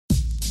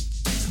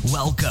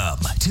Welcome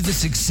to the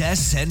Success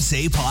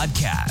Sensei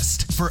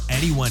podcast for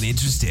anyone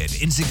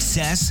interested in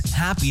success,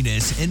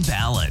 happiness, and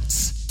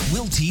balance.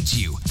 We'll teach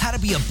you how to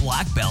be a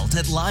black belt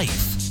at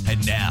life.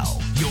 And now,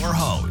 your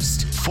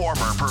host,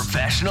 former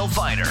professional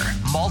fighter,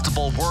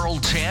 multiple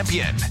world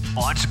champion,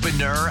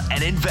 entrepreneur,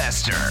 and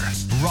investor,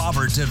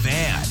 Robert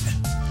Devan.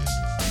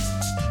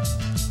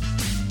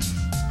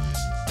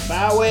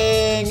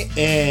 Bowing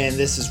in.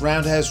 This is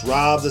Roundhouse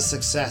Rob, the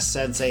Success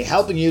Sensei,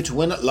 helping you to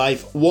win at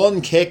life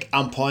one kick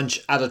and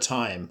punch at a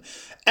time.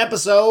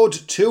 Episode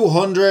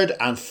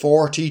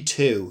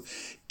 242.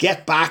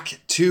 Get back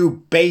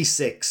to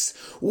basics.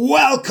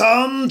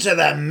 Welcome to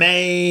the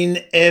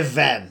main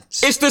event.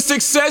 It's the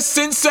Success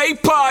Sensei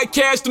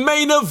podcast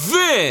main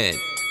event.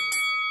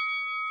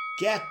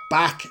 Get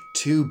back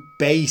to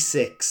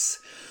basics.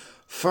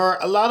 For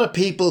a lot of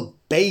people,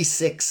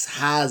 basics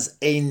has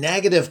a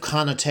negative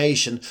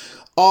connotation,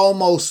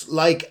 almost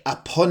like a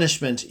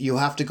punishment. You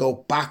have to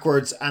go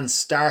backwards and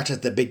start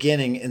at the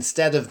beginning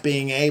instead of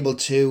being able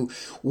to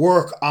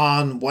work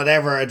on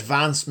whatever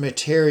advanced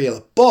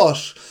material.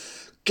 But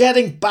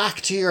getting back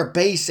to your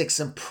basics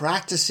and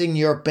practicing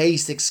your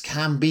basics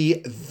can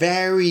be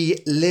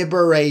very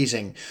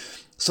liberating.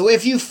 So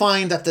if you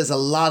find that there's a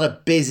lot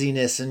of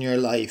busyness in your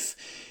life,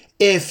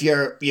 if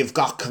you've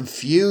got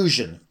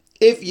confusion,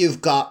 if you've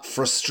got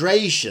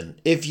frustration,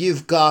 if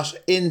you've got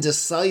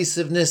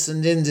indecisiveness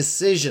and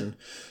indecision,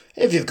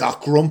 if you've got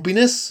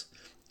grumpiness,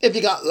 if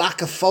you've got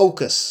lack of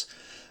focus,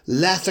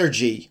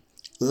 lethargy,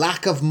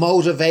 lack of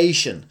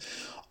motivation,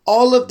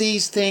 all of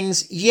these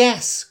things,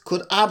 yes,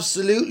 could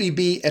absolutely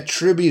be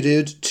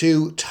attributed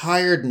to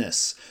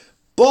tiredness.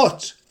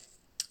 But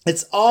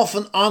it's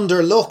often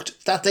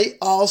underlooked that they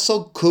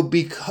also could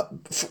be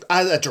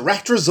a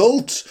direct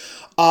result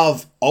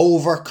of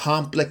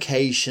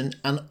overcomplication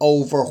and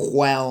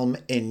overwhelm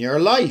in your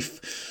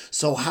life.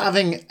 So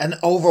having an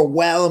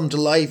overwhelmed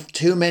life,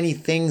 too many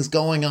things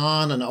going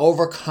on, an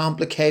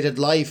overcomplicated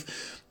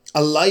life,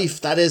 a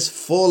life that is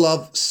full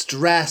of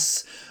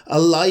stress, a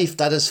life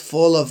that is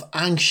full of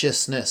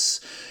anxiousness,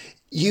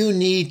 you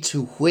need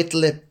to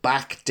whittle it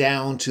back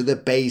down to the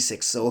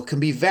basics. So it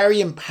can be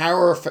very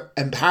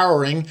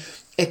empowering,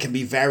 it can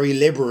be very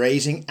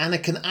liberating, and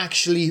it can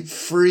actually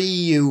free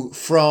you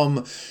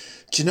from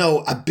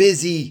a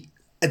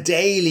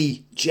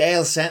daily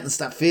jail sentence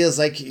that feels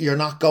like you're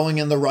not going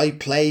in the right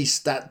place,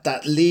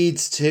 that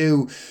leads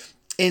to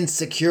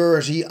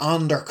insecurity,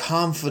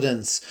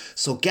 underconfidence.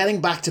 So getting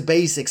back to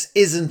basics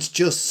isn't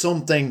just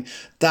something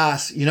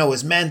that,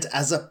 is meant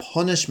as a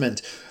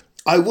punishment.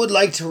 I would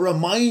like to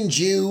remind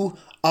you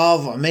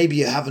of, or maybe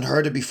you haven't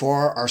heard it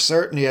before, or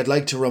certainly I'd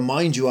like to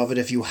remind you of it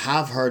if you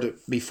have heard it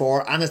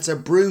before, and it's a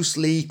Bruce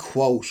Lee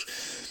quote.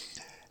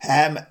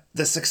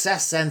 The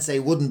Success Sensei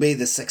wouldn't be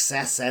the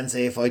Success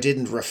Sensei if I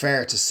didn't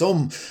refer to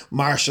some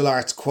martial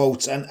arts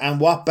quotes. And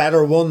what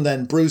better one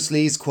than Bruce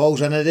Lee's quote?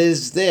 And it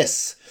is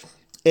this: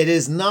 it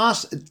is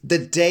not the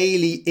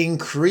daily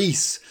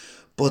increase,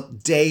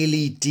 but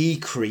daily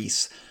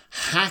decrease.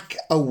 Hack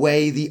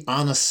away the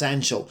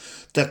unessential.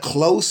 The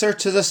closer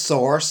to the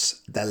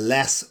source, the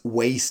less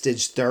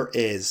wastage there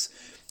is.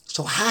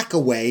 So hack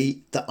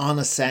away the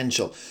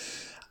unessential.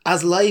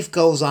 As life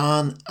goes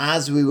on,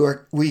 as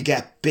we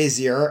get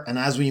busier, and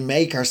as we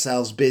make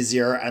ourselves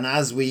busier, and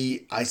as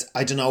we,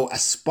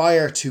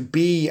 aspire to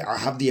be or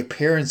have the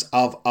appearance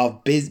of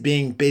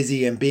being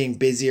busy and being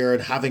busier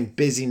and having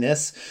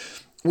busyness,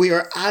 we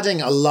are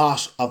adding a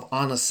lot of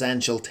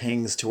unessential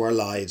things to our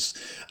lives,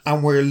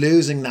 and we're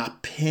losing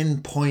that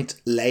pinpoint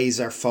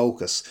laser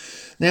focus.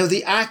 Now,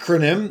 the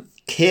acronym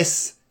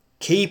KISS,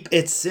 Keep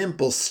It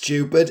Simple,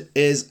 Stupid,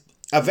 is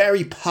a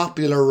very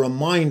popular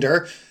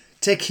reminder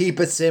to keep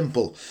it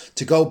simple,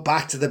 to go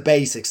back to the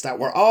basics, that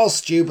we're all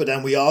stupid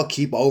and we all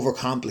keep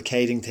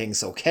overcomplicating things.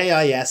 So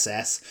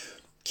KISS,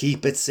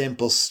 keep it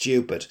simple,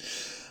 stupid.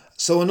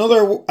 So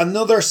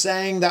another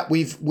saying that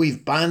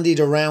we've bandied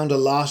around a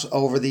lot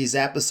over these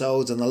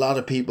episodes and a lot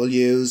of people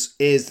use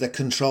is the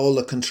control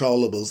the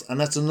controllables. And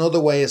that's another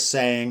way of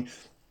saying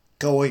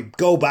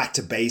go back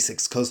to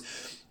basics, because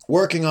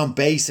working on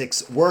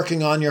basics,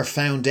 working on your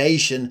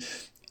foundation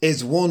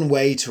is one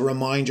way to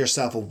remind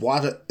yourself of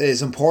what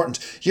is important.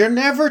 You're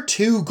never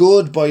too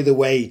good, by the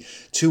way,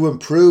 to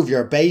improve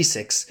your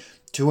basics,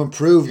 to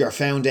improve your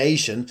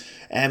foundation.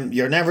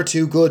 You're never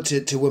too good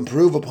to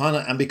improve upon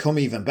it and become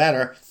even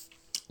better.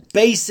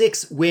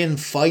 Basics win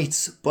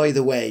fights, by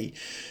the way.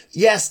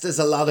 Yes, there's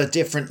a lot of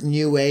different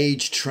new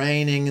age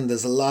training and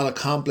there's a lot of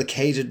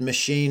complicated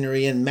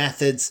machinery and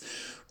methods,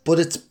 but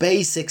it's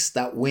basics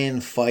that win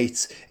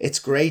fights. It's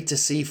great to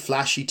see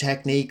flashy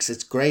techniques.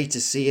 It's great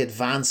to see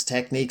advanced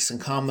techniques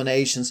and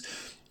combinations.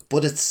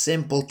 But it's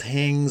simple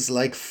things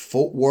like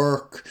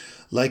footwork,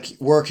 like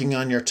working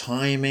on your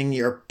timing,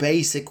 your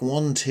basic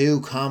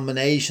 1-2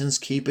 combinations,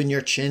 keeping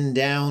your chin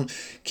down,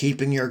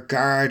 keeping your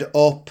guard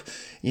up,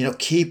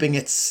 keeping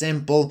it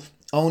simple.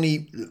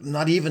 Only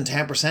not even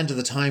 10% of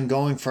the time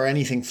going for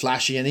anything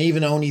flashy, and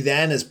even only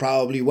then is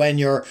probably when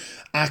you're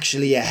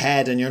actually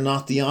ahead and you're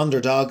not the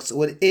underdog.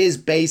 So it is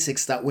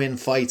basics that win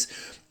fights.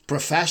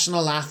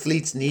 Professional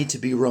athletes need to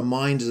be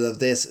reminded of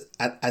this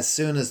as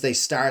soon as they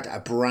start a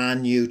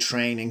brand new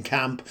training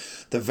camp.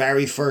 The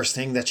very first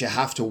thing that you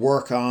have to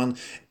work on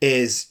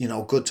is,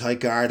 good tight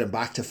guard and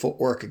back to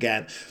footwork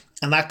again.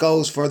 And that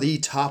goes for the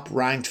top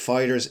ranked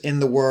fighters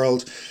in the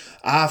world.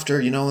 After,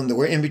 and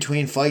we're in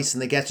between fights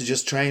and they get to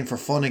just train for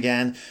fun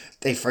again,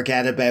 they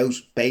forget about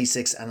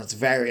basics, and it's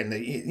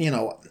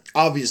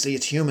obviously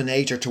it's human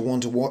nature to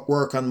want to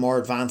work on more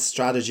advanced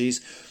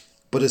strategies.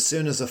 But as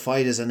soon as a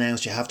fight is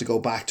announced, you have to go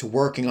back to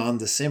working on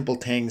the simple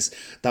things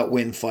that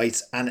win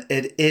fights. And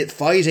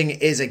fighting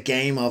is a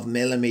game of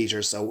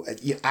millimeters. So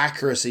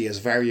accuracy is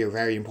very,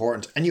 very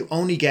important. And you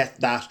only get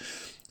that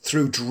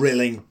through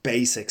drilling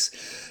basics.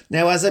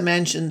 Now, as I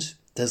mentioned,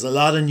 there's a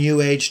lot of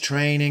new age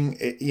training,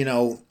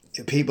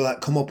 people that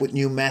come up with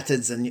new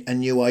methods and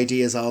new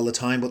ideas all the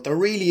time. But there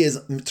really is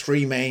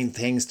three main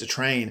things to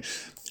train.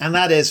 And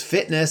that is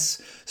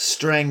fitness,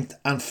 strength,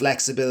 and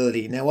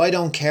flexibility. Now, I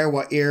don't care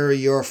what era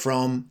you're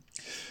from.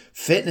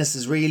 Fitness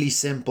is really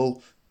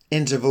simple.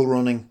 Interval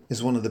running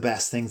is one of the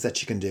best things that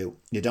you can do.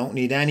 You don't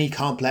need any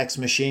complex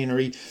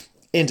machinery.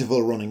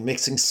 Interval running,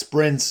 mixing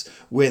sprints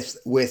with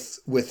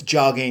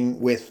jogging,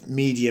 with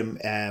medium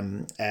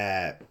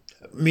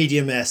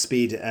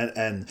speed,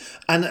 and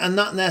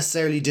not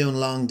necessarily doing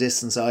long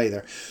distance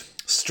either.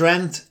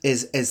 Strength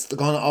is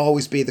going to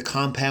always be the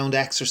compound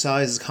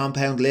exercises,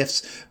 compound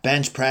lifts,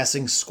 bench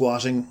pressing,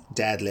 squatting,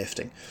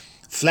 deadlifting.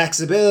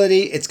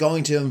 Flexibility, it's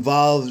going to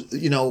involve,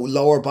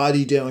 lower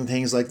body doing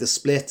things like the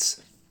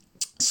splits,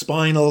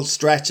 spinal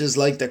stretches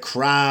like the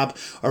crab,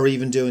 or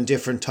even doing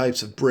different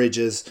types of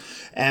bridges.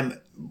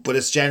 But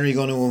it's generally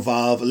going to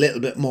involve a little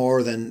bit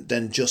more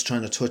than just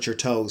trying to touch your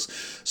toes.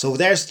 So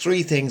there's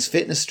three things: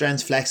 fitness,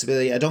 strength,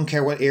 flexibility. I don't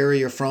care what era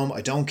you're from.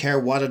 I don't care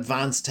what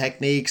advanced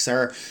techniques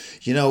are,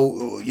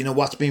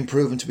 what's been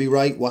proven to be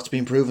right, what's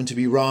been proven to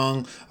be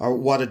wrong, or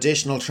what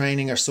additional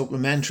training or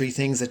supplementary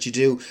things that you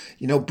do.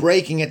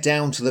 Breaking it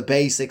down to the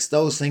basics,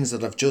 those things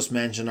that I've just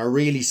mentioned are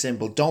really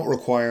simple, don't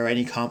require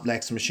any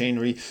complex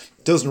machinery,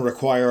 doesn't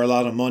require a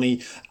lot of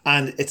money,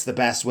 and it's the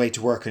best way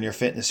to work on your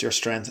fitness, your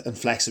strength, and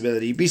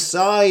flexibility,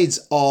 besides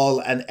all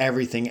and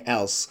everything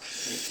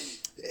else.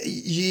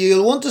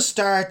 You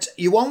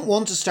won't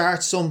want to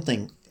start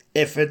something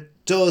if it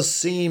does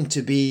seem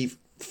to be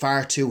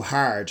far too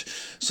hard.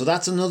 So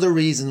that's another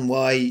reason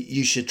why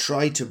you should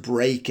try to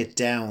break it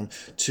down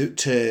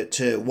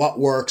to what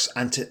works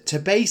and to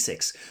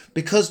basics,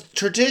 because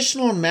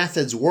traditional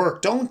methods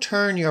work. Don't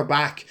turn your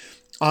back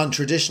on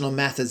traditional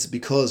methods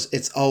because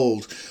it's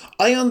old.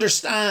 I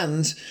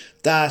understand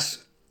that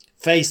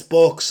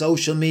Facebook,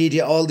 social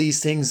media, all these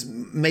things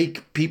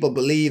make people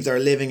believe they're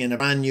living in a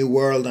brand new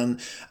world,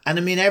 and I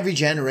mean, every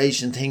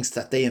generation thinks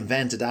that they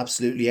invented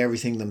absolutely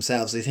everything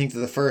themselves. They think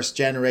they're the first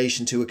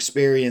generation to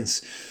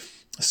experience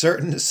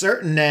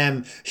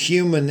certain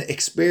human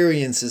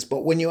experiences,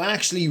 but when you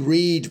actually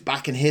read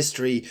back in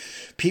history,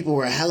 people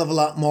were a hell of a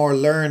lot more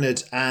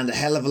learned and a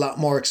hell of a lot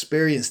more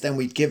experienced than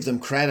we'd give them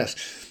credit.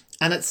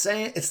 And it's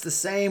the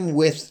same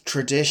with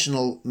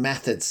traditional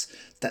methods,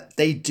 that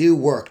they do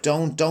work.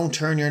 Don't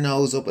turn your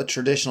nose up at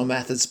traditional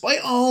methods. By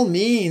all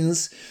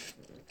means,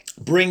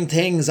 bring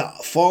things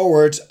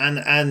forward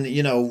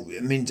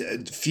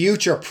and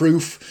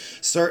future-proof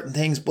certain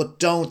things, but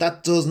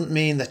that doesn't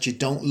mean that you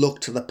don't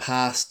look to the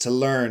past to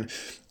learn.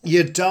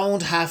 You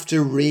don't have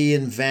to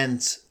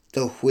reinvent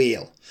the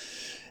wheel.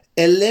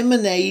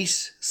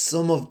 Eliminate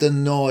some of the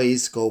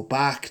noise, go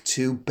back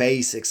to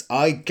basics.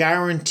 I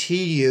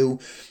guarantee you,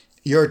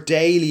 your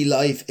daily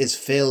life is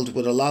filled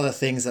with a lot of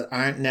things that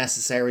aren't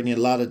necessary and a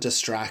lot of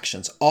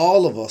distractions.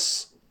 All of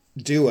us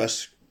do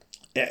it.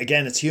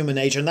 Again, it's human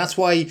nature. And that's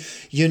why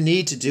you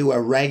need to do a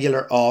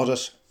regular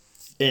audit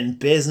in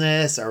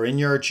business or in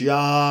your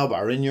job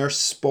or in your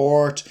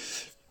sport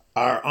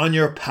or on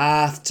your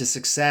path to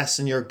success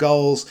and your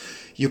goals.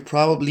 You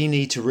probably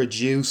need to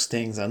reduce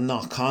things and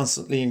not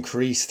constantly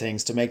increase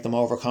things to make them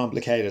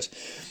overcomplicated.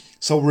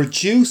 So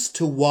reduce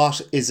to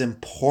what is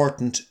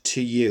important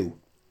to you.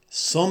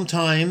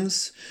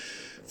 Sometimes,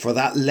 for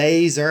that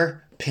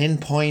laser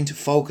pinpoint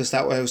focus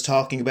that I was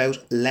talking about,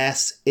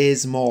 less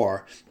is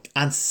more.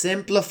 And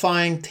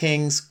simplifying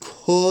things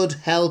could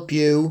help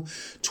you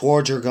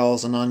towards your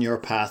goals and on your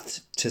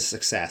path to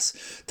success.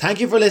 Thank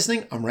you for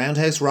listening. I'm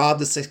Roundhouse Rob,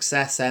 the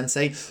Success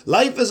Sensei.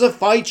 Life is a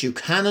fight you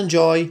can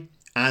enjoy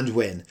and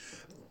win.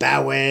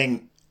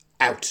 Bowing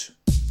out.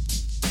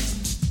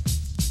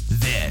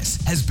 This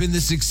has been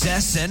the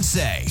Success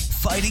Sensei,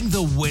 fighting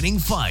the winning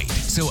fight.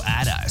 So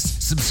add us,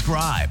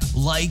 subscribe,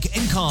 like,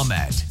 and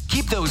comment.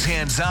 Keep those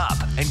hands up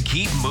and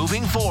keep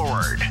moving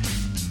forward.